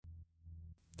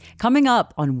Coming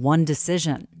up on One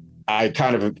Decision. I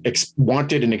kind of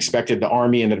wanted and expected the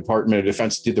Army and the Department of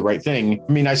Defense to do the right thing.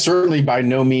 I mean, I certainly by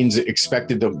no means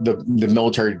expected the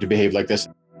military to behave like this.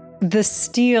 The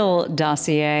Steele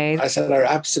dossier. I said I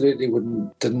absolutely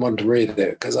didn't want to read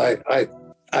it because I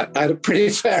had a pretty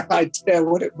fair idea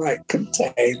what it might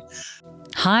contain.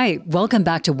 Hi, welcome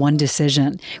back to One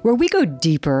Decision, where we go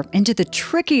deeper into the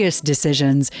trickiest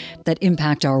decisions that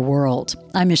impact our world.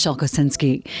 I'm Michelle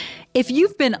Kosinski. If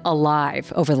you've been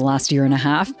alive over the last year and a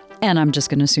half, and I'm just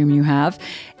going to assume you have,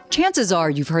 chances are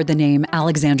you've heard the name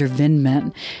Alexander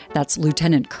Vindman. That's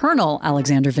Lieutenant Colonel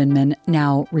Alexander Vindman,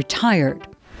 now retired.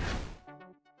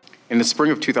 In the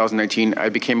spring of 2019, I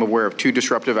became aware of two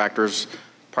disruptive actors,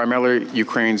 primarily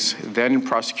Ukraine's then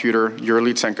prosecutor Yuri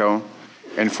Lutsenko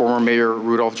and former Mayor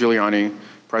Rudolph Giuliani,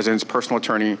 President's personal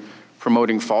attorney,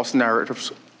 promoting false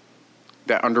narratives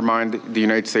that undermined the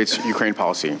United States-Ukraine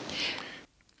policy.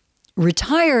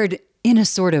 Retired in a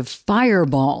sort of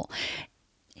fireball.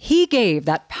 He gave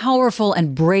that powerful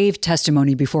and brave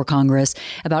testimony before Congress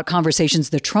about conversations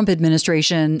the Trump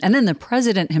administration and then the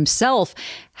president himself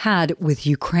had with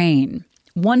Ukraine,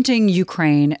 wanting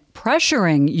Ukraine,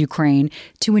 pressuring Ukraine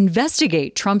to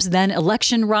investigate Trump's then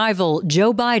election rival,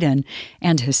 Joe Biden,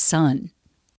 and his son.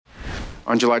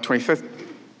 On July 25th,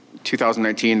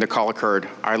 2019, the call occurred.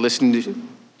 I listened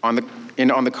on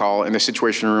the call in the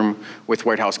Situation Room with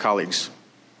White House colleagues.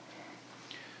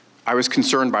 I was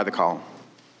concerned by the call.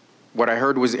 What I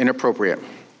heard was inappropriate,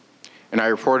 and I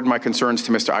reported my concerns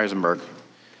to Mr. Eisenberg.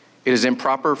 It is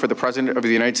improper for the President of the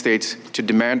United States to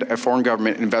demand a foreign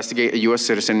government investigate a U.S.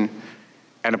 citizen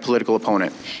and a political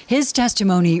opponent. His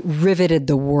testimony riveted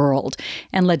the world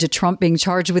and led to Trump being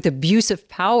charged with abuse of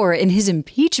power in his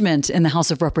impeachment in the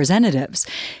House of Representatives.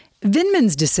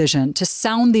 Vindman's decision to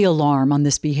sound the alarm on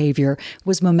this behavior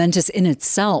was momentous in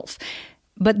itself.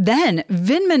 But then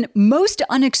Vindman most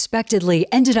unexpectedly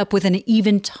ended up with an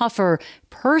even tougher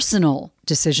personal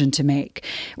decision to make.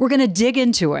 We're going to dig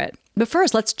into it. But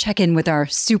first, let's check in with our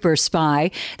super spy,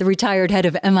 the retired head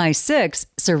of MI6,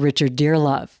 Sir Richard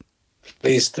Dearlove.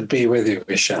 Pleased to be with you,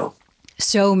 Michelle.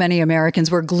 So many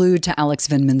Americans were glued to Alex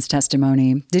Vindman's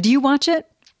testimony. Did you watch it?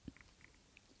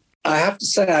 I have to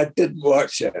say I didn't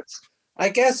watch it. I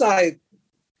guess I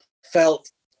felt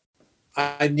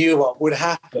I knew what would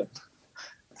happen.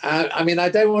 I mean, I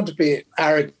don't want to be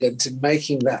arrogant in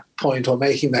making that point or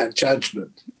making that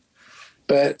judgment,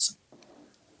 but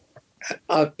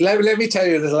let me tell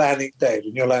you a little anecdote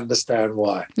and you'll understand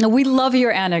why. No, we love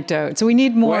your anecdotes. We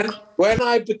need more. When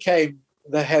I became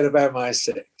the head of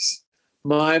MI6,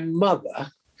 my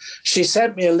mother, she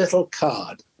sent me a little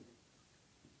card,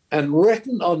 and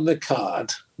written on the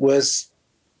card was,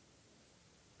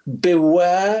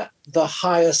 "Beware the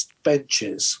highest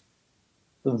benches.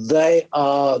 They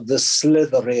are the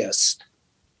slitheriest."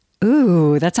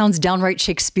 Ooh, that sounds downright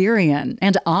Shakespearean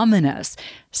and ominous.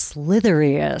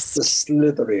 Slitheriest. The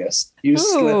slitheriest. You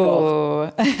slip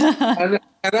off. and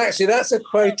actually, that's a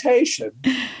quotation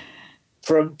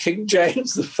from King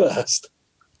James I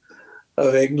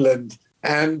of England.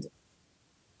 And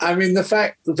I mean, the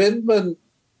fact that Vindman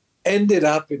ended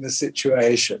up in a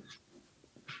situation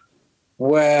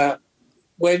where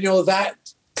when you're that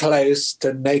close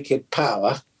to naked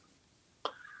power,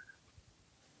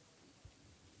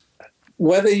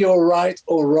 whether you're right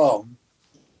or wrong,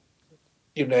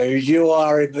 you know, you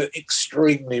are in an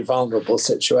extremely vulnerable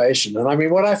situation. And I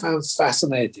mean, what I found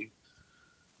fascinating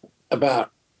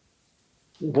about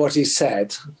what he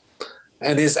said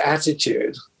and his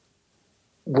attitude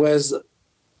was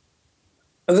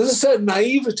there's a certain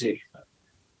naivety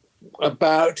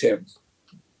about him,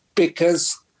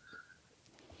 because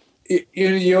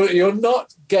you're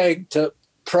not going to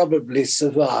probably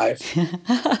survive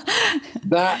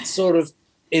that sort of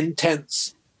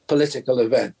intense political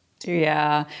event.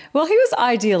 Yeah. Well, he was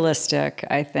idealistic,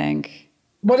 I think.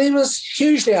 Well, he was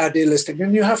hugely idealistic,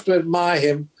 and you have to admire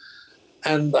him.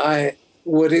 And I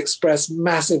would express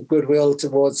massive goodwill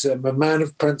towards him, a man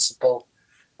of principle,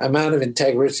 a man of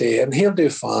integrity, and he'll do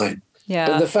fine. Yeah.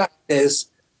 But the fact is,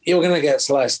 you're going to get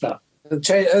sliced up. And,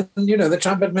 you know, the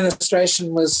Trump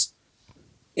administration was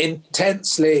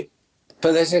intensely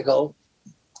political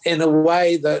in a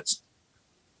way that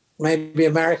maybe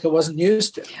America wasn't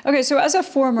used to. Okay, so as a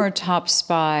former top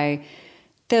spy,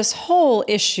 this whole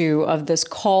issue of this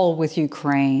call with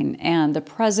Ukraine and the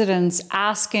president's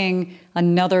asking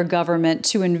another government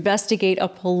to investigate a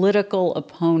political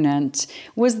opponent,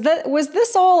 was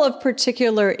this all of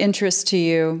particular interest to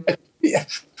you? Yeah,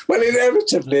 well,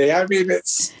 inevitably. I mean,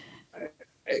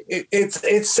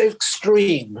 it's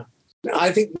extreme.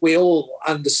 I think we all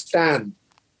understand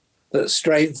that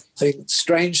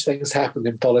strange things happen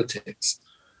in politics.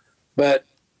 But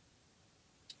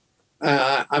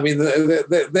I mean,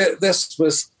 this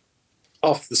was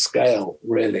off the scale,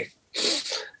 really.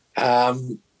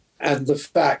 And the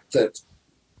fact that,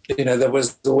 there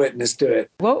was the witness to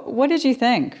it. What did you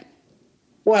think?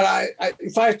 Well,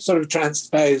 if I sort of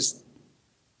transposed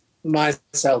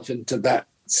myself into that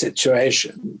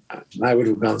situation, I would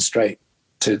have gone straight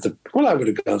to the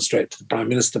Prime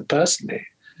Minister personally.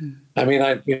 I mean,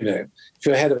 if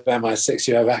you're head of MI6,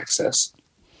 you have access.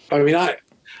 I mean,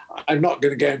 I'm not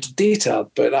going to go into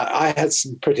detail, but I had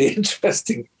some pretty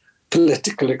interesting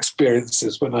political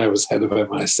experiences when I was head of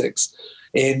MI6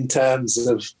 in terms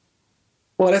of,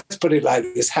 well, let's put it like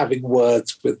this, having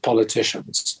words with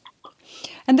politicians.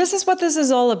 And this is what this is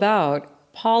all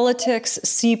about. Politics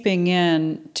seeping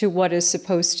in to what is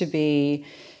supposed to be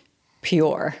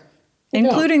pure,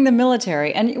 including the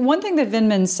military. And one thing that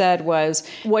Vindman said was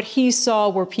what he saw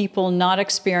were people not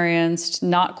experienced,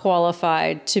 not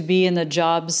qualified to be in the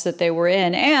jobs that they were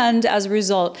in, and as a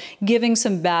result, giving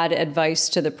some bad advice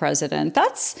to the president.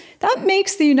 That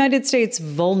makes the United States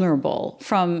vulnerable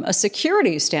from a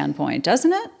security standpoint,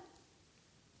 doesn't it?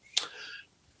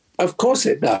 Of course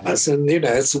it does. And,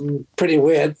 some pretty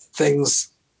weird things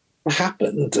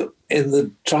happened in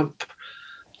the Trump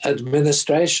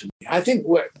administration. I think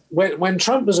when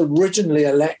Trump was originally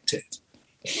elected,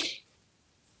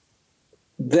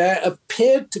 there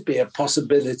appeared to be a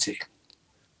possibility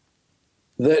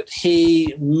that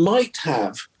he might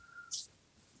have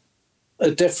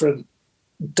a different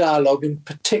dialogue, in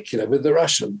particular with the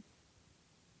Russian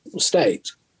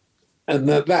state, and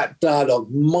that dialogue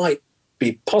might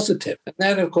be positive. And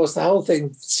then, of course, the whole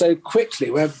thing so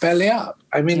quickly went belly up.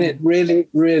 I mean, it really,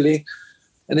 really...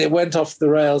 And it went off the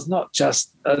rails, not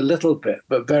just a little bit,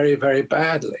 but very, very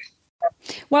badly.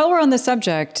 While we're on the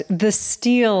subject, the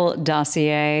Steele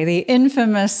dossier, the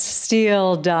infamous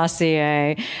Steele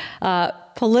dossier,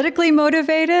 politically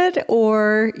motivated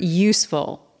or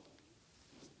useful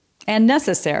and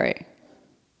necessary?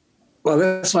 Well,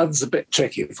 this one's a bit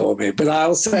tricky for me, but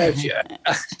I'll say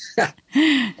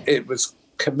it was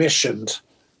commissioned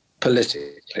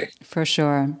politically. For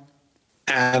sure.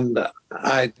 And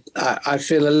I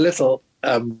feel a little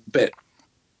bit.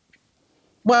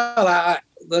 Well,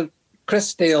 Chris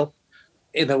Steele,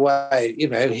 in a way,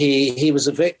 he was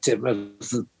a victim of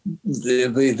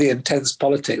the intense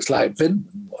politics like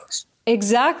Vindman was.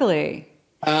 Exactly.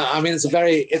 I mean,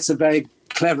 it's a very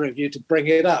clever of you to bring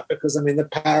it up because the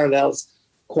parallels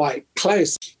quite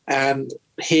close. And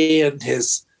he and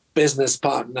his business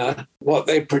partner, what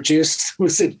they produced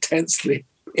was intensely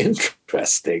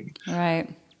interesting. Right.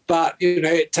 But,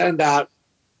 it turned out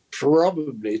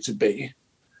probably to be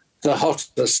the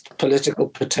hottest political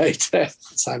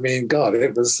potatoes. I mean, God,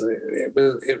 it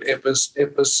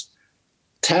was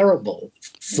terrible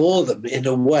for them in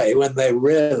a way when they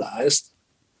realized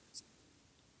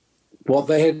what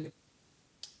they had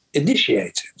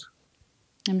initiated.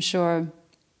 I'm sure.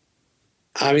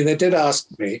 I mean, they did ask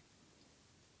me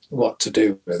what to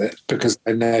do with it because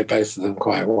I know both of them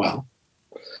quite well.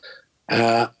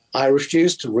 I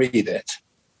refused to read it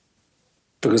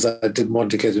because I didn't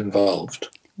want to get involved.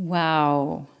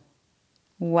 Wow.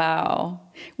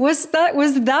 Was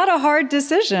that a hard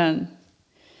decision?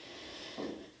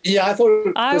 Yeah, I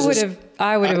thought I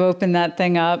would have opened that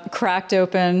thing up, cracked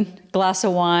open, glass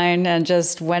of wine, and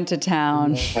just went to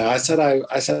town. I said I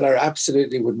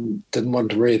absolutely didn't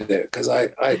want to read it because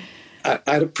I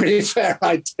had a pretty fair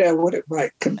idea what it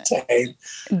might contain.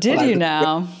 Did you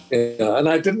now? Yeah, and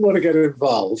I didn't want to get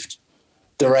involved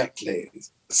directly.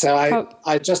 So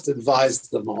I just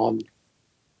advised them on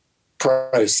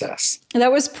process.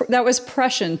 That was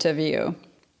prescient of you.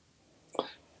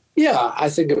 Yeah, I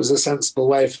think it was a sensible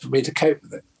way for me to cope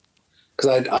with it.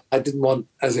 Because I didn't want,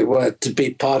 as it were, to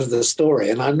be part of the story,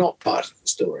 and I'm not part of the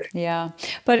story. Yeah,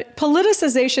 but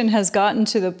politicization has gotten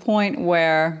to the point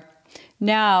where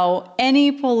now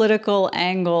any political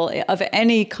angle of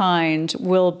any kind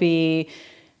will be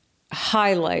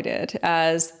highlighted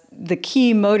as the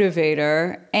key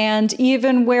motivator, and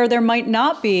even where there might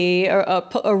not be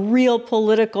a real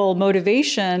political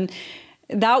motivation,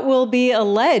 that will be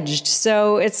alleged.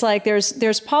 So it's like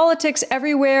there's politics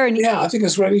everywhere. And yeah, I think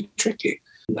it's really tricky.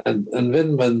 And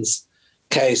Vindman's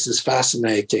case is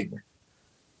fascinating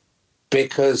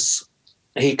because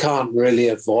he can't really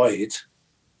avoid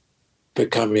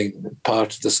becoming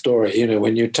part of the story. You know,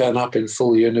 when you turn up in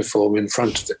full uniform in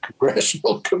front of the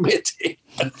congressional committee,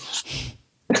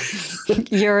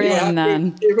 you're in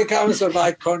then. You become sort of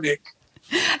iconic.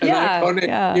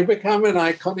 You become an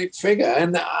iconic figure.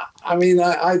 And I mean,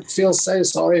 I feel so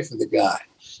sorry for the guy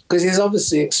because he's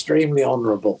obviously extremely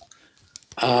honourable.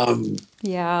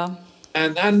 Yeah.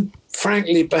 And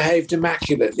frankly behaved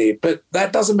immaculately. But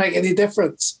that doesn't make any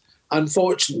difference.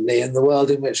 Unfortunately, in the world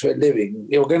in which we're living,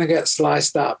 you're going to get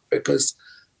sliced up because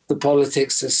the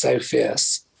politics is so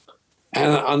fierce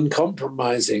and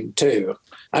uncompromising too.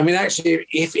 I mean, actually,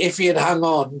 if he had hung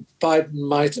on, Biden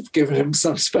might have given him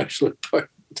some special appointment.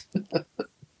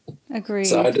 Agreed.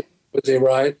 So was he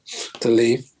right to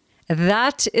leave?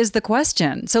 That is the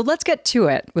question. So let's get to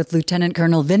it with Lieutenant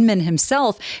Colonel Vindman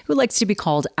himself, who likes to be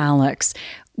called Alex.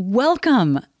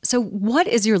 Welcome. So what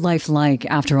is your life like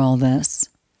after all this?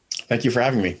 Thank you for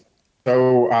having me.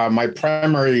 So my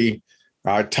primary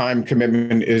time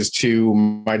commitment is to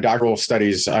my doctoral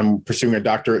studies. I'm pursuing a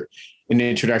doctorate in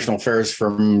International Affairs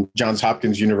from Johns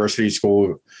Hopkins University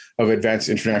School of Advanced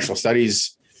International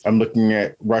Studies. I'm looking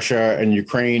at Russia and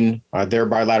Ukraine, their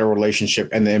bilateral relationship,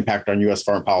 and the impact on U.S.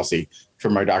 foreign policy for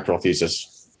my doctoral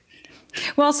thesis.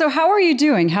 Well, so how are you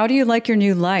doing? How do you like your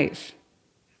new life?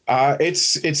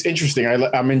 It's interesting.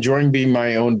 I'm enjoying being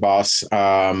my own boss,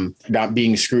 not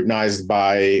being scrutinized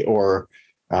by or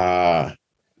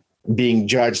being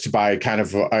judged by kind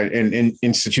of in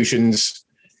institutions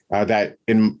that,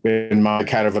 in my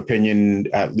kind of opinion,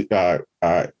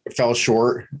 fell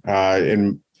short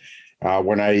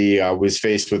when I was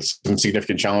faced with some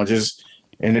significant challenges.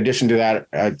 In addition to that,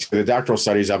 to the doctoral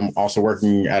studies, I'm also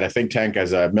working at a think tank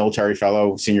as a military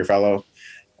fellow, senior fellow.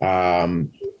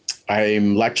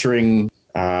 I'm lecturing,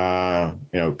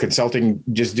 consulting,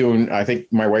 just doing, I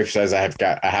think my wife says I have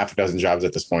got a half a dozen jobs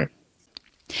at this point.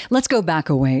 Let's go back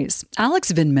a ways. Alex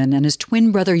Vindman and his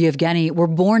twin brother Yevgeny were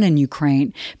born in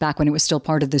Ukraine, back when it was still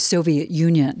part of the Soviet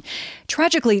Union.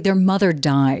 Tragically, their mother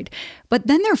died. But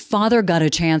then their father got a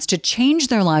chance to change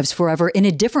their lives forever in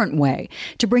a different way,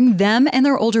 to bring them and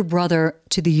their older brother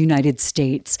to the United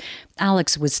States.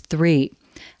 Alex was 3.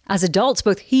 As adults,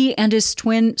 both he and his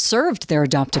twin served their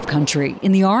adoptive country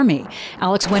in the Army.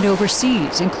 Alex went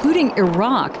overseas, including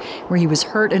Iraq, where he was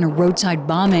hurt in a roadside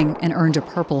bombing and earned a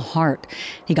Purple Heart.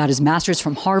 He got his master's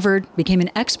from Harvard, became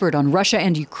an expert on Russia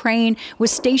and Ukraine, was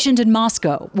stationed in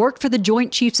Moscow, worked for the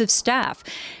Joint Chiefs of Staff.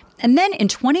 And then in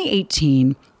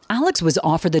 2018, Alex was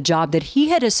offered the job that he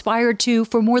had aspired to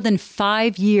for more than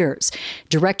 5 years,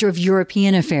 Director of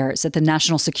European Affairs at the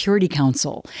National Security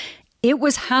Council. It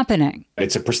was happening.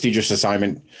 It's a prestigious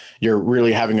assignment. You're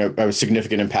really having a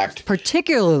significant impact.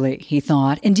 Particularly, he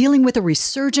thought, in dealing with a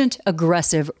resurgent,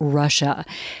 aggressive Russia.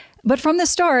 But from the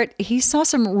start, he saw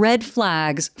some red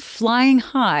flags flying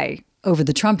high over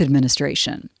the Trump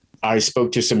administration. I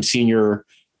spoke to some senior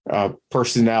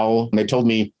personnel, and they told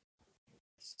me,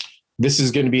 this is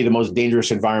going to be the most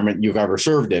dangerous environment you've ever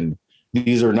served in.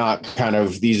 These are not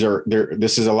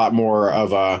this is a lot more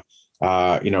of a,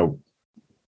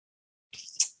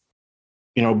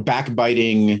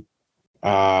 backbiting,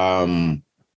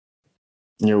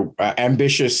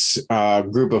 ambitious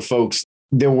group of folks.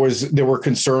 There were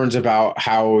concerns about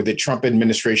how the Trump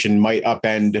administration might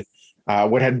upend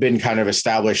what had been kind of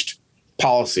established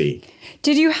policy.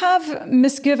 Did you have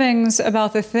misgivings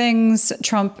about the things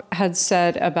Trump had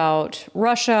said about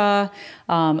Russia,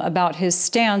 about his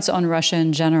stance on Russia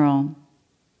in general?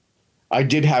 I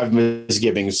did have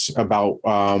misgivings about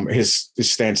his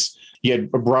stance. He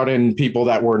had brought in people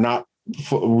that were not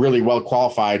really well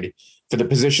qualified for the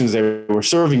positions they were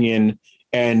serving in,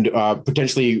 and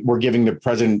potentially were giving the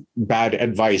president bad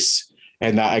advice,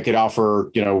 and that I could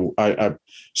offer,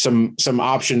 some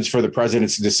options for the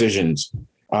president's decisions.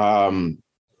 So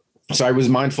I was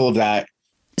mindful of that.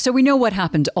 So we know what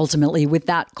happened ultimately with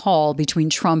that call between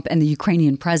Trump and the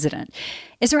Ukrainian president.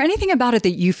 Is there anything about it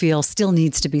that you feel still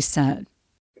needs to be said?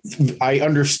 I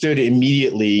understood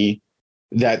immediately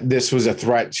that this was a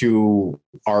threat to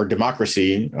our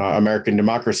democracy, American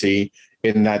democracy,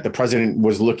 in that the president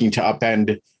was looking to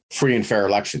upend free and fair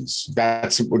elections.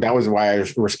 That was why I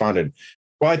responded.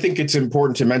 Well, I think it's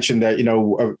important to mention that,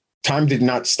 time did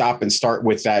not stop and start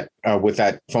with that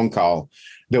phone call.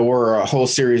 There were a whole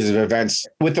series of events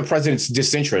with the president's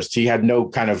disinterest. He had no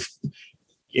kind of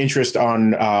interest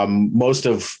on most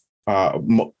of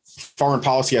foreign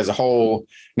policy as a whole,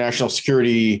 national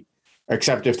security,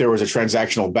 except if there was a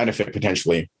transactional benefit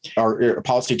potentially. Our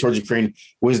policy towards Ukraine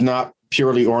was not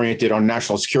purely oriented on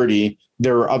national security.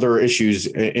 There were other issues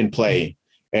in play,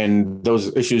 and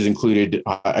those issues included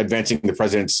advancing the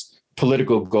president's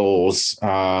political goals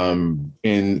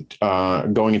in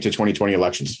going into 2020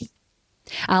 elections.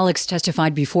 Alex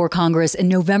testified before Congress in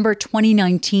November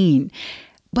 2019.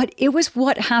 But it was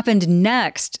what happened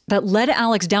next that led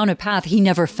Alex down a path he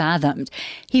never fathomed.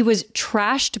 He was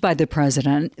trashed by the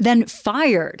president, then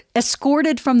fired,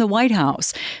 escorted from the White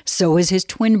House. So was his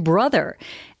twin brother.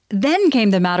 Then came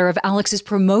the matter of Alex's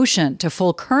promotion to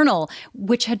full colonel,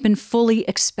 which had been fully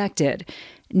expected.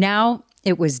 Now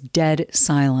it was dead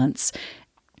silence.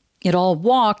 It all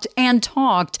walked and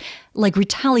talked like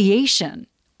retaliation,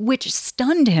 which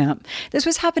stunned him. This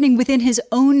was happening within his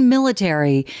own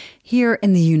military here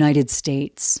in the United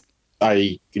States.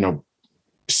 I,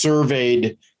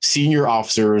 surveyed senior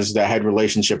officers that I had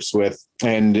relationships with,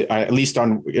 and at least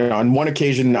on one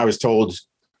occasion, I was told,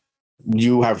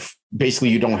 you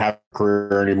don't have a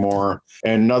career anymore.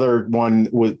 And another one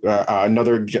was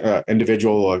another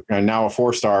individual, now a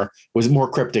 4-star, was more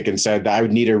cryptic and said that I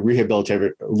would need a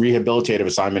rehabilitative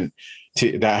assignment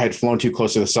that I had flown too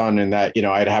close to the sun, and that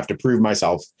I'd have to prove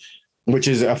myself, which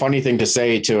is a funny thing to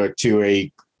say to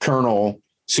a colonel,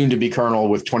 soon to be colonel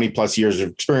with 20 plus years of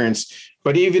experience.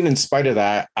 But even in spite of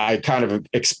that, I kind of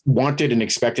wanted and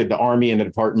expected the Army and the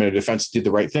Department of Defense to do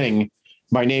the right thing.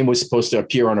 My name was supposed to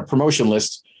appear on a promotion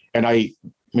list, and I,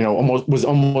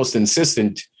 almost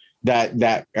insistent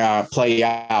that play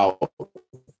out,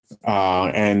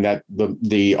 and that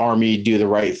the Army do the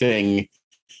right thing,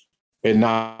 and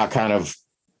not kind of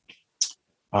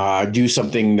do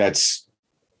something that's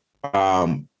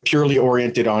purely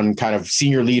oriented on kind of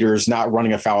senior leaders not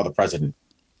running afoul of the president.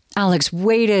 Alex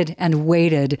waited and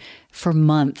waited for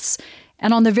months.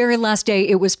 And on the very last day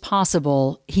it was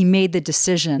possible, he made the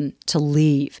decision to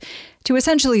leave, to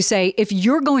essentially say, if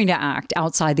you're going to act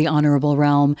outside the honorable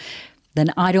realm,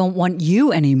 then I don't want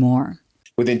you anymore.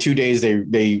 Within 2 days,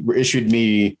 they issued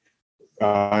me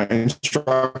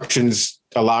instructions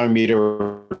allowing me to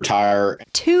retire.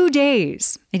 2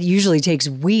 days. It usually takes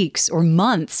weeks or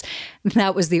months.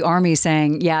 That was the Army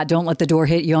saying, yeah, don't let the door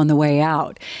hit you on the way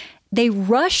out. They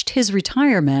rushed his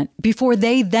retirement before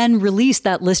they then released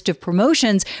that list of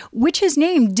promotions, which his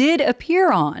name did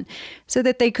appear on, so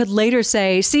that they could later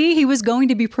say, see, he was going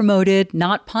to be promoted,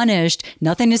 not punished.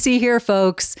 Nothing to see here,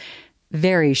 folks.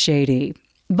 Very shady.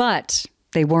 But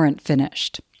they weren't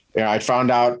finished. Yeah, I found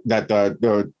out that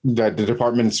the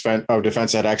Department of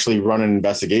Defense had actually run an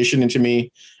investigation into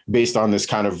me based on this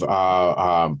kind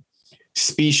of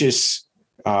specious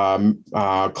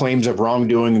claims of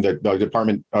wrongdoing.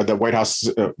 The White House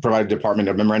provided the department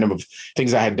a memorandum of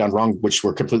things I had done wrong, which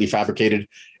were completely fabricated,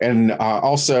 and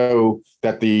also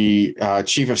that the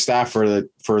chief of staff for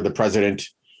the president,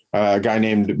 a guy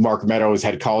named Mark Meadows,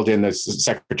 had called in the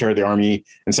Secretary of the Army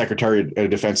and Secretary of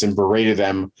Defense and berated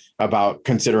them about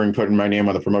considering putting my name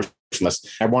on the promotion list.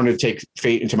 I wanted to take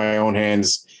fate into my own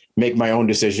hands, make my own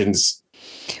decisions.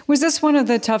 Was this one of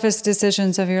the toughest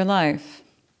decisions of your life?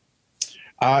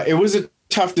 It was a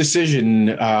tough decision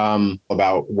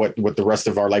about what the rest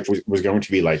of our life was going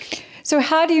to be like. So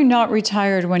had you not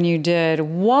retired when you did,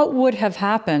 what would have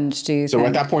happened, do you think? So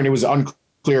at that point, it was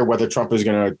unclear whether Trump was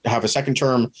going to have a second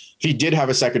term. If he did have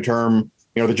a second term,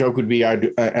 the joke would be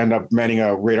I'd end up manning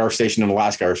a radar station in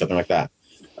Alaska or something like that.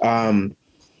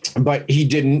 But he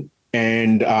didn't.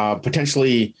 And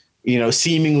potentially,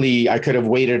 seemingly I could have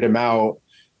waited him out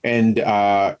and,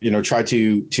 try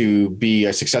to be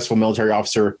a successful military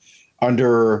officer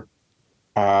under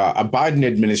a Biden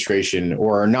administration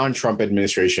or a non-Trump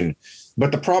administration.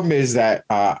 But the problem is that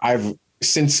I've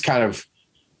since kind of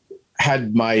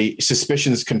had my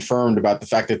suspicions confirmed about the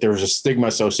fact that there was a stigma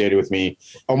associated with me,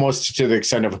 almost to the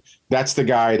extent of that's the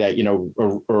guy that,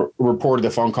 reported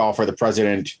the phone call for the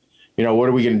president. What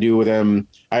are we going to do with him?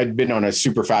 I had been on a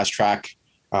super fast track,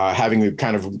 having the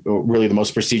kind of really the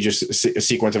most prestigious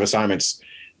sequence of assignments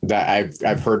that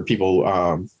I've heard people,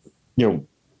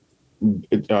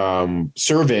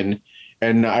 serve in.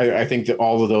 And I think that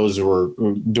all of those were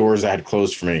doors that had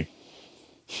closed for me.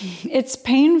 It's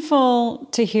painful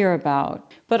to hear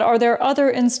about, but are there other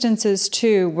instances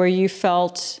too where you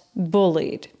felt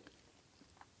bullied?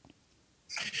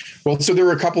 Well, so there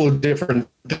were a couple of different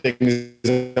things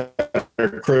that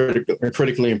are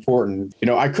critically important.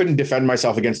 I couldn't defend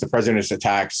myself against the president's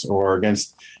attacks or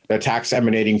against the attacks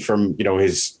emanating from,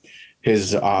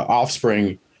 his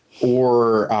offspring,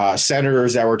 or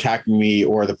senators that were attacking me,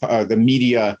 or the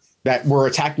media that were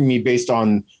attacking me based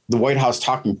on the White House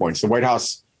talking points. The White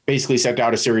House basically sent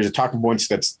out a series of talking points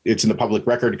it's in the public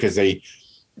record because they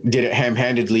did it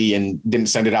ham-handedly and didn't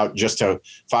send it out just to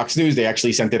Fox News. They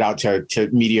actually sent it out to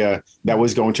media that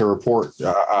was going to report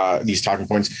these talking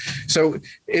points. So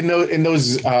in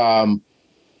those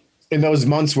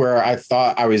months where I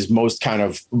thought I was most kind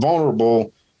of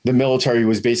vulnerable, the military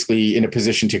was basically in a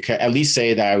position to at least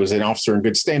say that I was an officer in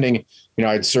good standing.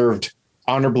 I'd served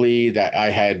honorably, that I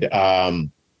had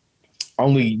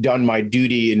only done my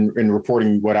duty in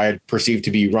reporting what I had perceived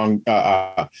to be wrong,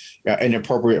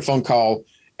 inappropriate phone call,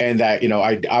 and that,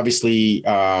 I obviously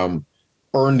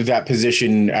earned that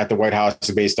position at the White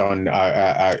House based on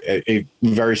a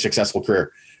very successful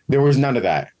career. There was none of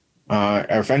that.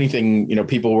 If anything,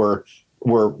 people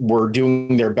were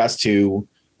doing their best to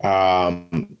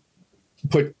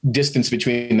put distance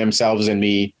between themselves and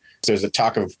me. So there's a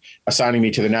talk of assigning me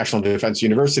to the National Defense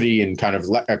University and kind of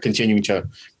continuing to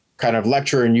kind of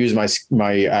lecture and use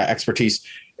my expertise.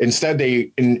 Instead,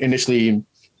 they initially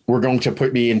were going to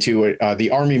put me into the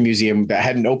Army Museum that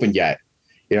hadn't opened yet,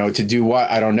 to do what,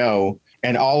 I don't know.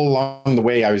 And all along the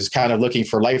way, I was kind of looking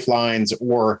for lifelines,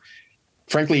 or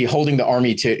frankly, holding the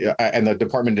Army and the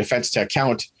Department of Defense to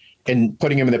account and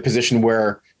putting them in the position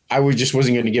where I wasn't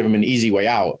going to give them an easy way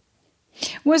out.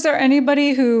 Was there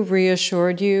anybody who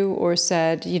reassured you or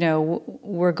said,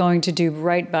 we're going to do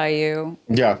right by you?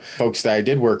 Yeah, folks that I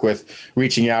did work with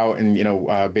reaching out and,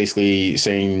 basically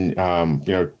saying,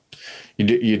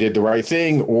 you did the right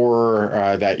thing, or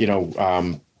that, you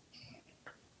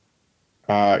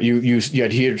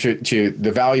adhere to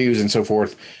the values and so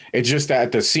forth. It's just that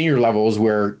at the senior levels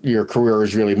where your career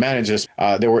is really managed,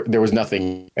 there was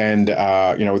nothing. And,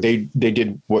 they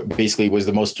did what basically was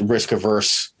the most risk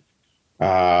averse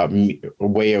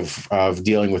way of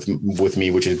dealing with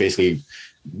me, which is basically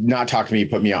not talk to me,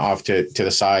 put me off to the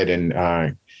side. And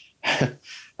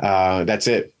that's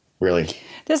it, really.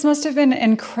 This must have been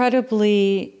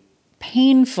incredibly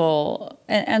painful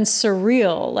and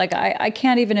surreal. Like, I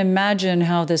can't even imagine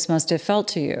how this must have felt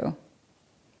to you.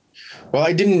 Well,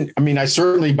 I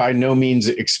certainly by no means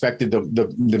expected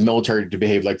the military to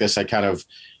behave like this.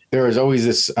 There is always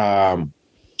this,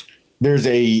 there's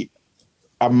a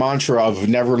mantra of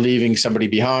never leaving somebody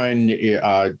behind. You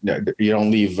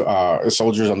don't leave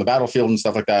soldiers on the battlefield and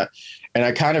stuff like that. And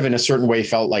I kind of, in a certain way,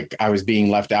 felt like I was being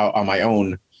left out on my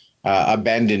own,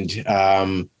 abandoned.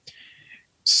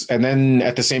 And then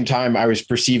at the same time, I was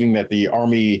perceiving that the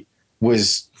Army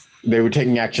they were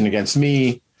taking action against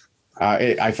me.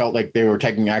 I felt like they were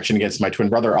taking action against my twin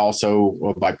brother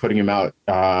also by putting him out,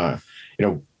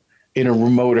 in a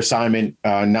remote assignment,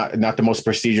 not the most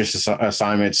prestigious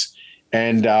assignments.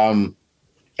 And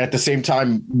at the same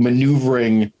time,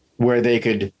 maneuvering where they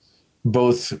could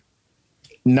both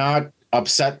not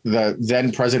upset the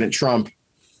then President Trump,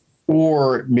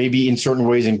 or maybe in certain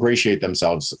ways ingratiate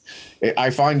themselves. I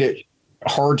find it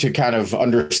hard to kind of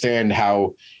understand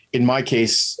how, in my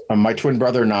case, my twin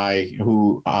brother and I,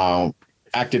 who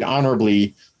acted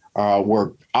honorably,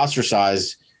 were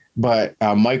ostracized. But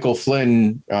Michael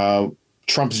Flynn,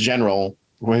 Trump's general,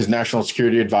 his national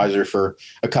security advisor for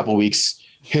a couple of weeks,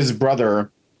 his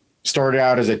brother started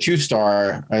out as a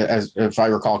 2-star, as if I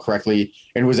recall correctly,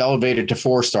 and was elevated to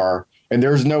 4-star. And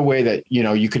there's no way that,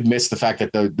 you could miss the fact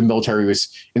that the military was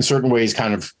in certain ways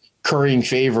kind of currying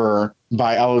favor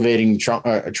by elevating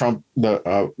Trump's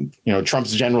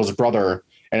general's brother,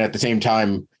 and at the same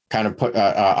time kind of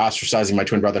ostracizing my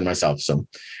twin brother and myself. So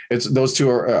those two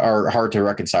are hard to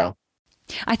reconcile.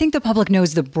 I think the public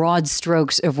knows the broad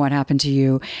strokes of what happened to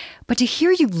you, but to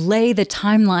hear you lay the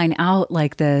timeline out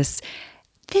like this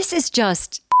is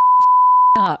just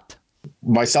up.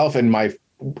 Myself and my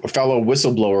fellow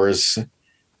whistleblowers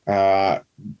have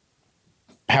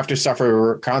to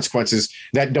suffer consequences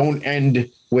that don't end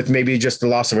with maybe just the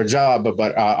loss of a job,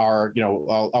 but are,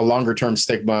 a longer term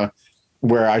stigma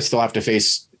where I still have to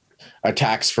face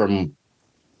attacks from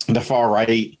the far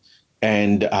right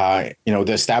and, the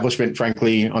establishment,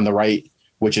 frankly, on the right,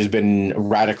 which has been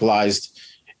radicalized.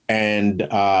 And,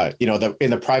 in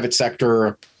the private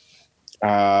sector,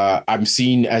 I'm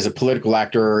seen as a political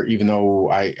actor, even though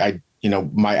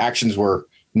my actions were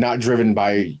not driven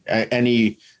by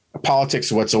any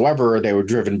politics whatsoever. They were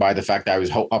driven by the fact that I was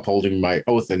upholding my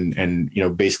oath and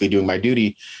basically doing my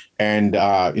duty. And,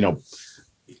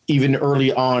 even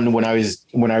early on when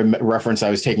I referenced, I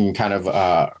was taking kind of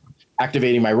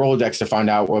activating my Rolodex to find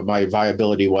out what my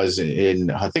viability was in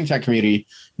a think tank community.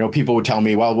 People would tell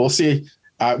me, well, we'll see.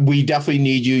 We definitely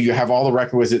need you. You have all the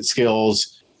requisite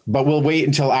skills, but we'll wait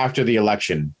until after the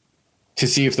election to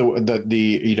see if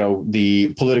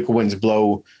the political winds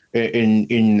blow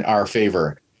in our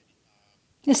favor.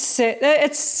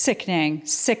 It's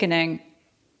sickening.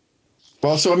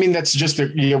 Well, so that's just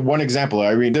one example.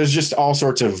 There's just all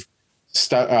sorts of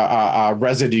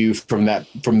residue from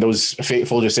those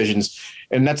fateful decisions,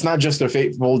 and that's not just a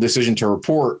fateful decision to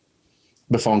report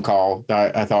the phone call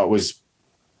that I thought was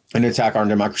an attack on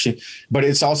democracy, but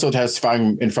it's also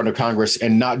testifying in front of Congress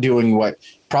and not doing what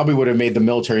probably would have made the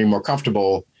military more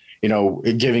comfortable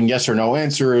giving yes or no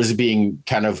answers, being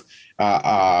kind of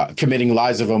committing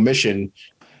lies of omission.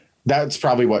 That's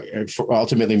probably what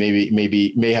ultimately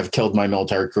may have killed my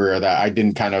military career, that I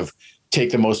didn't kind of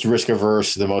take the most risk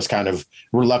averse, the most kind of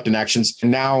reluctant actions.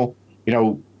 And now,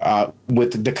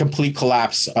 with the complete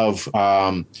collapse of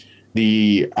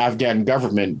the Afghan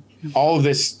government, all of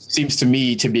this seems to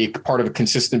me to be part of a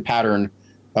consistent pattern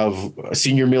of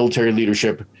senior military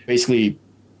leadership, basically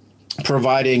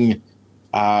providing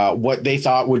what they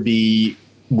thought would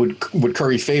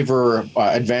curry favor,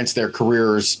 advance their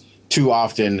careers too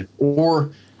often,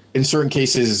 or in certain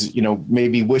cases,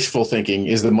 maybe wishful thinking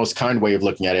is the most kind way of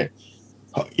looking at it.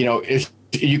 If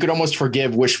you could almost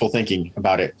forgive wishful thinking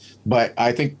about it, but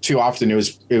I think too often there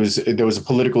was a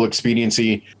political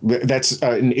expediency. That's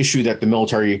an issue that the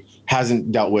military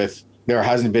hasn't dealt with. There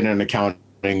hasn't been an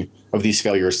accounting of these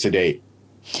failures to date.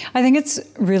 I think it's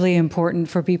really important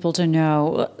for people to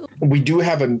know. We do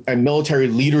have a military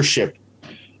leadership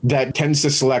that tends to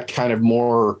select kind of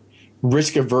more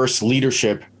risk-averse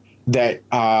leadership that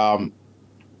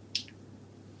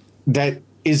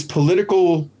is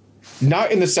political,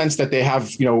 not in the sense that they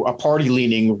have, a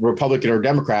party-leaning Republican or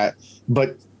Democrat,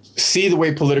 but see the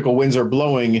way political winds are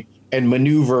blowing and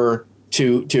maneuver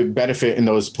to benefit in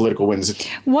those political winds.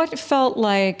 What felt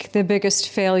like the biggest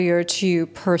failure to you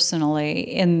personally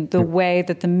in the way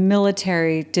that the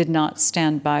military did not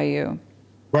stand by you?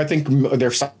 Well, I think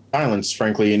their silence,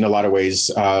 frankly, in a lot of ways.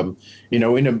 In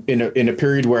a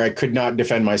period where I could not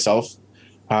defend myself,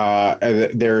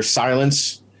 their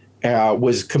silence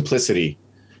was complicity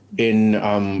in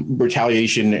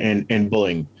retaliation and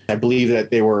bullying. I believe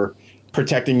that they were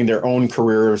protecting their own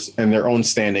careers and their own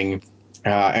standing,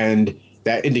 and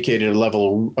that indicated a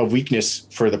level of weakness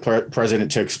for the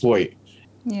president to exploit.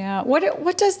 Yeah.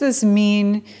 What does this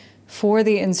mean for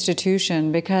the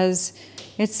institution? Because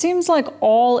it seems like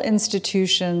all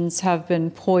institutions have been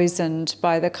poisoned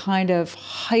by the kind of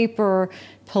hyper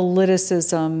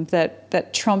politicism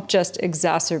that Trump just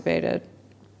exacerbated.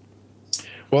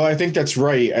 Well, I think that's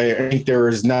right. I think there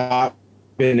has not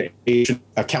been an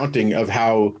accounting of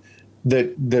how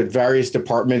the various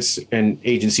departments and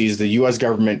agencies, the U.S.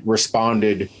 government,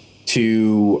 responded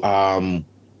to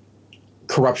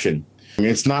corruption. I mean,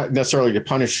 it's not necessarily to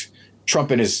punish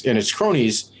Trump and his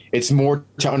cronies. It's more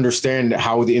to understand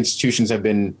how the institutions have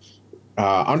been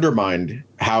undermined,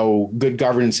 how good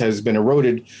governance has been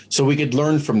eroded, so we could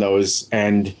learn from those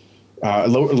and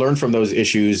learn from those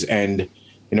issues, and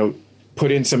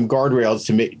put in some guardrails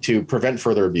to prevent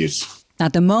further abuse.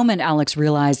 At the moment, Alex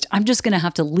realized, I'm just going to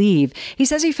have to leave. He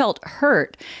says he felt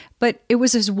hurt, but it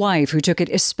was his wife who took it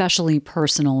especially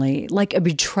personally, like a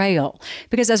betrayal,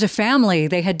 because as a family,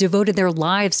 they had devoted their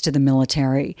lives to the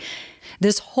military.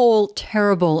 This whole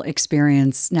terrible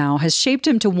experience now has shaped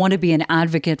him to want to be an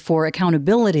advocate for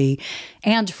accountability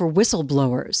and for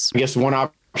whistleblowers. I guess one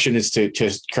option is to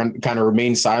kind of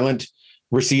remain silent,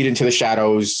 recede into the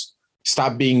shadows,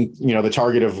 stop being, the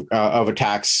target of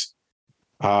attacks.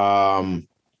 That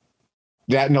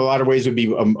in a lot of ways would be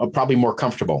probably more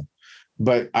comfortable,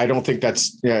 but I don't think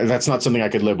that's not something I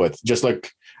could live with. Just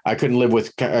like I couldn't live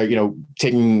with,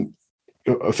 failing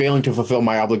to fulfill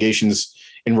my obligations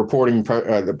in reporting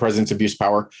the president's abuse of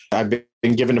power. I've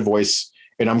been given a voice,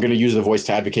 and I'm going to use the voice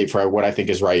to advocate for what I think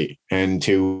is right and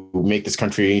to make this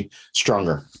country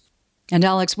stronger. And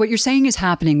Alex, what you're saying is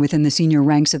happening within the senior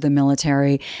ranks of the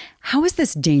military. How is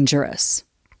this dangerous?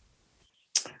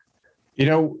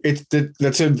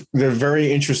 That's a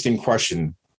very interesting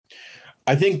question.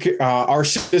 I think our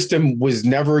system was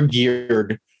never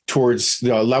geared towards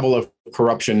the level of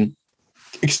corruption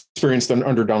experienced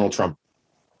under Donald Trump.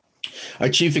 A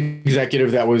chief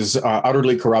executive that was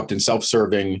utterly corrupt and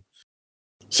self-serving.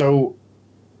 So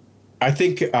I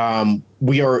think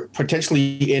we are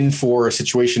potentially in for a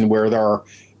situation where there are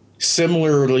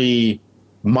similarly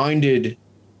minded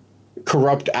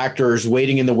corrupt actors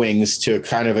waiting in the wings to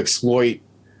kind of exploit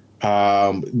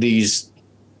the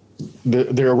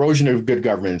erosion of good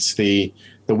governance, the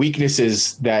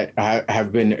weaknesses that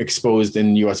have been exposed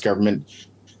in U.S. government,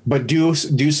 but do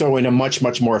so in a much,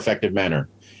 much more effective manner.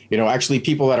 Actually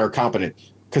people that are competent,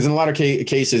 because in a lot of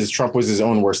cases, Trump was his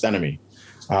own worst enemy.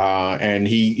 And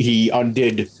he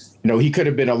undid, he could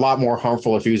have been a lot more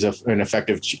harmful if he was an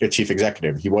effective chief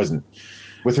executive. He wasn't.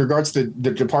 With regards to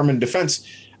the Department of Defense,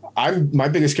 my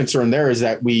biggest concern there is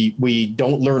that we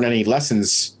don't learn any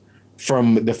lessons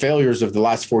from the failures of the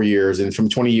last 4 years and from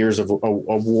 20 years of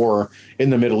war in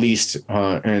the Middle East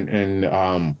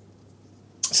and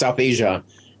South Asia.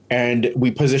 And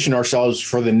we position ourselves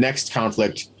for the next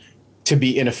conflict to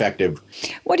be ineffective.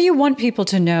 What do you want people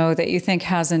to know that you think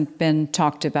hasn't been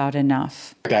talked about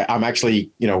enough? I'm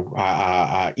actually,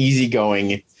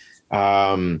 easygoing.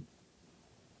 I'd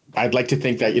like to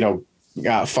think that,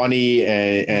 funny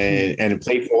and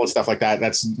playful and stuff like that.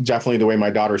 That's definitely the way my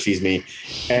daughter sees me.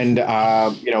 And,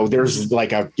 there's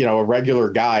like a regular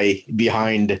guy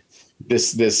behind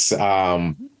this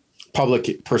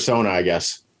public persona, I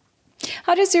guess.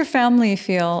 How does your family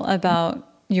feel about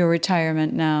your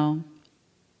retirement now?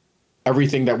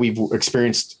 Everything that we've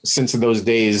experienced since those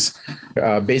days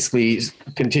basically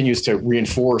continues to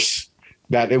reinforce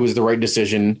that it was the right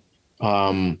decision.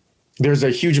 There's a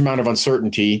huge amount of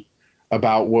uncertainty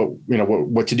about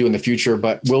what to do in the future,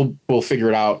 but we'll figure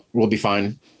it out. We'll be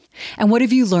fine. And what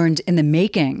have you learned in the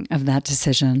making of that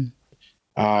decision?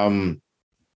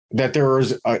 That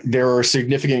there are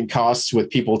significant costs with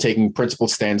people taking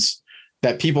principled stance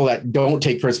that people that don't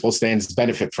take principled stands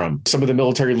benefit from. Some of the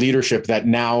military leadership that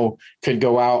now could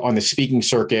go out on the speaking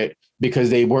circuit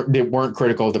because they weren't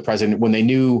critical of the president when they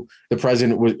knew the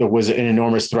president was an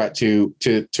enormous threat to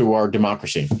our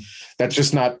democracy. That's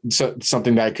just not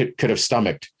something that I could have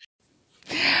stomached.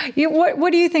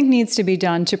 What do you think needs to be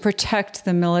done to protect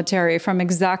the military from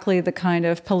exactly the kind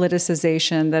of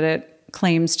politicization that it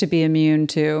claims to be immune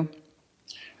to?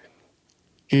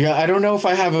 Yeah, I don't know if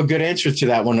I have a good answer to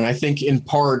that one. And I think in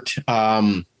part,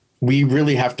 we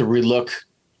really have to relook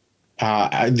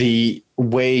the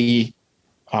way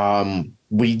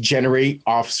we generate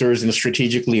officers and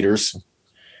strategic leaders.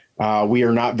 We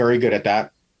are not very good at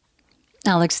that.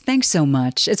 Alex, thanks so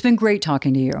much. It's been great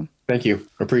talking to you. Thank you.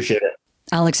 Appreciate it.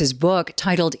 Alex's book,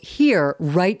 titled Here,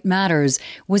 Right Matters,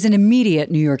 was an immediate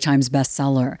New York Times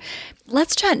bestseller.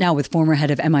 Let's chat now with former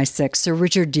head of MI6, Sir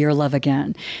Richard Dearlove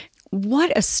again.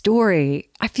 What a story.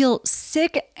 I feel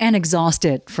sick and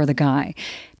exhausted for the guy,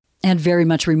 and very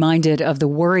much reminded of the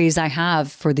worries I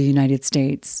have for the United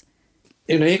States.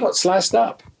 He got sliced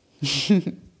up.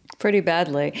 Pretty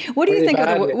badly. What do you think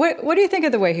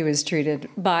of the way he was treated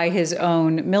by his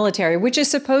own military, which is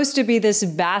supposed to be this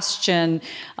bastion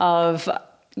of,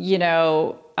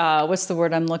 what's the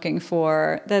word I'm looking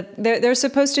for? That they're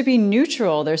supposed to be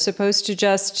neutral. They're supposed to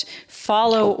just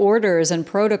follow orders and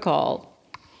protocol.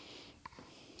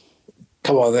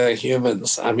 Come on, they're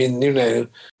humans. I mean,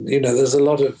 there's a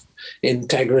lot of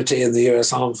integrity in the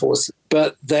U.S. Armed Forces,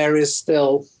 but there is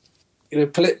still,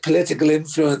 political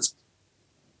influence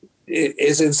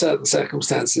is in certain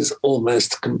circumstances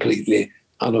almost completely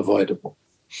unavoidable.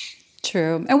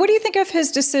 True. And what do you think of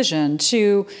his decision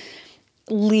to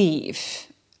leave?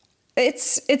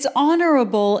 It's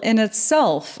honorable in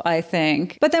itself, I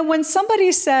think. But then when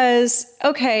somebody says,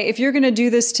 okay, if you're going to do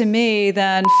this to me,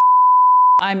 then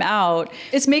I'm out,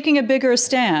 it's making a bigger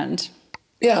stand.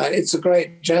 Yeah, it's a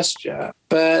great gesture.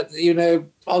 But,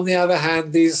 on the other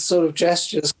hand, these sort of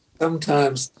gestures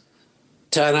sometimes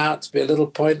turn out to be a little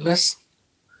pointless.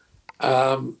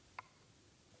 And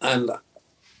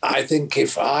I think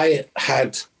if I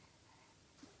had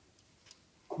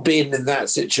been in that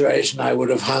situation, I would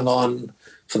have hung on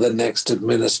for the next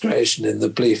administration in the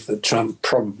belief that Trump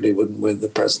probably wouldn't win the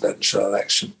presidential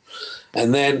election.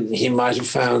 And then he might have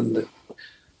found,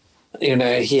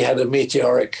 he had a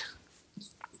meteoric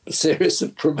series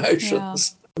of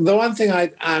promotions. Yeah. The one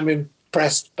thing I'm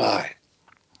impressed by,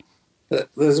 that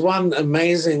there's one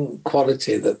amazing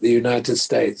quality that the United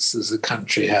States as a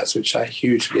country has, which I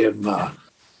hugely admire,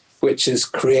 which is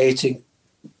creating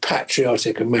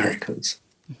patriotic Americans.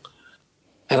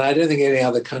 And I don't think any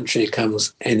other country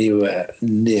comes anywhere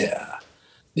near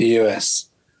the US.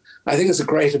 I think it's a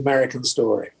great American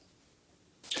story.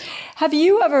 Have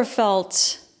you ever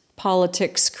felt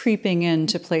politics creeping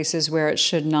into places where it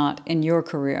should not in your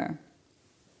career?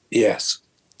 Yes.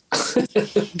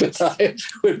 But I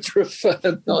would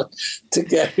prefer not to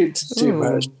get into too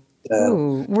much.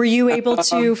 Were you able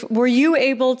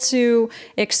to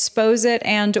expose it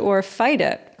and or fight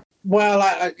it? Well,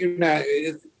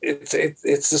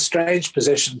 it's a strange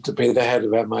position to be the head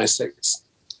of MI6.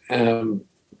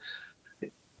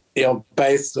 You're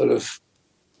both sort of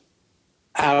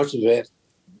out of it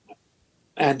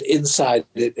and inside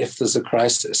it if there's a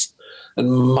crisis. And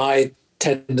my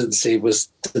tendency was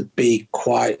to be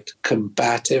quite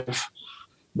combative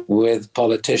with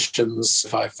politicians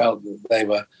if I felt that they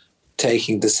were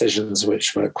taking decisions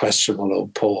which were questionable or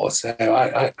poor. So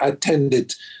I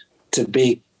tended to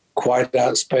be quite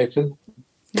outspoken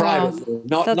privately.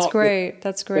 Wow. That's great.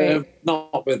 That's great.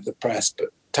 Not with the press, but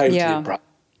totally private.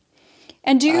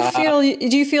 And do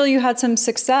you feel you had some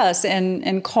success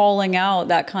in calling out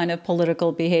that kind of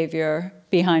political behavior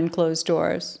behind closed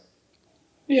doors?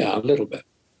 Yeah, a little bit.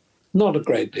 Not a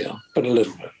great deal, but a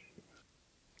little bit.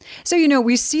 So, you know,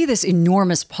 we see this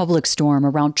enormous public storm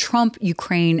around Trump,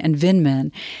 Ukraine, and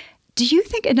Vindman. Do you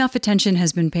think enough attention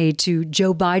has been paid to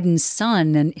Joe Biden's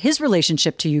son and his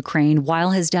relationship to Ukraine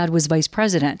while his dad was vice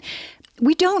president?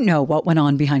 We don't know what went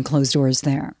on behind closed doors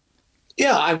there.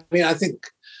 Yeah, I mean, I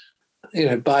think,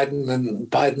 Biden and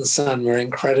Biden's son were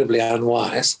incredibly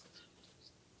unwise.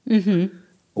 Mm-hmm.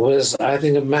 Was, I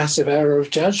think, a massive error of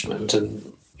judgment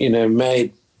and,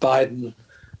 made Biden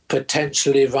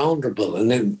potentially vulnerable.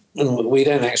 And we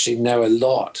don't actually know a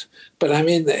lot. But I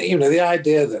mean, the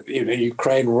idea that,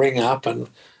 Ukraine ring up and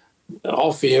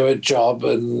offer you a job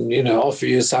and, offer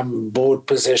you some board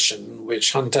position,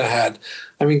 which Hunter had.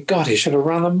 I mean, God, he should have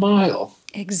run a mile.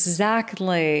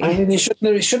 Exactly. I mean, he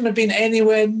shouldn't have been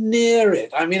anywhere near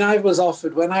it. I mean, I was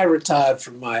offered, when I retired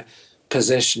from my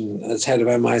position as head of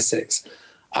MI6,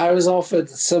 I was offered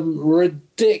some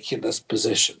ridiculous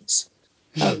positions.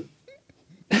 With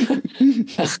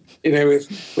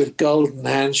golden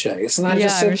handshakes. And I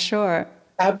just said, sure.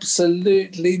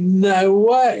 Absolutely no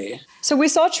way. So we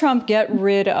saw Trump get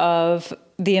rid of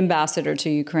the ambassador to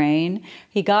Ukraine.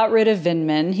 He got rid of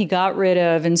Vindman. He got rid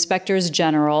of inspectors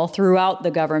general throughout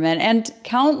the government and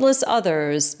countless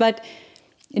others. But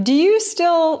do you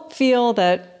still feel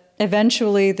that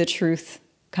eventually the truth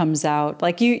comes out?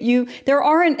 Like there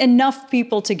aren't enough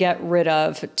people to get rid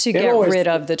of rid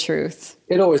of the truth.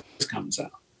 It always comes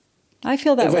out. I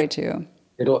feel that way too.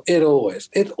 It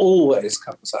always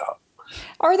comes out.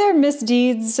 Are there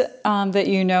misdeeds that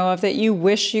you know of that you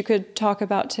wish you could talk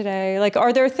about today? Like,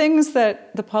 are there things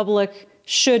that the public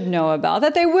should know about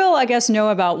that they will, I guess, know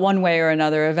about one way or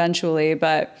another eventually?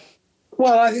 But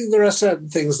well, I think there are certain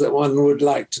things that one would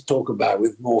like to talk about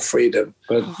with more freedom.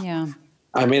 But yeah,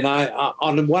 I mean, I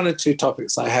on one or two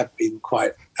topics I have been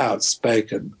quite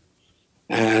outspoken,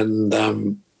 and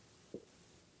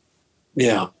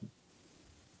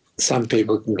some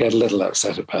people can get a little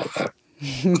upset about that.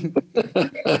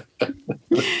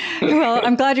 Well,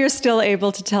 I'm glad you're still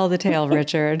able to tell the tale,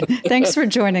 Richard. Thanks for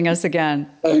joining us again.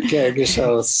 Okay,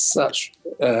 Michelle, such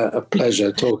a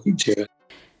pleasure talking to you.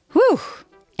 Whew.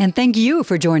 And thank you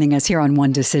for joining us here on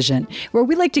One Decision, where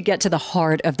we like to get to the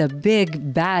heart of the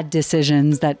big, bad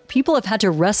decisions that people have had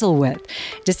to wrestle with,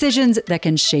 decisions that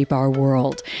can shape our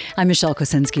world. I'm Michelle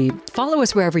Kosinski. Follow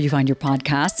us wherever you find your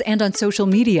podcasts and on social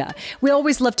media. We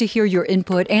always love to hear your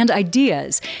input and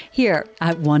ideas here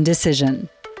at One Decision.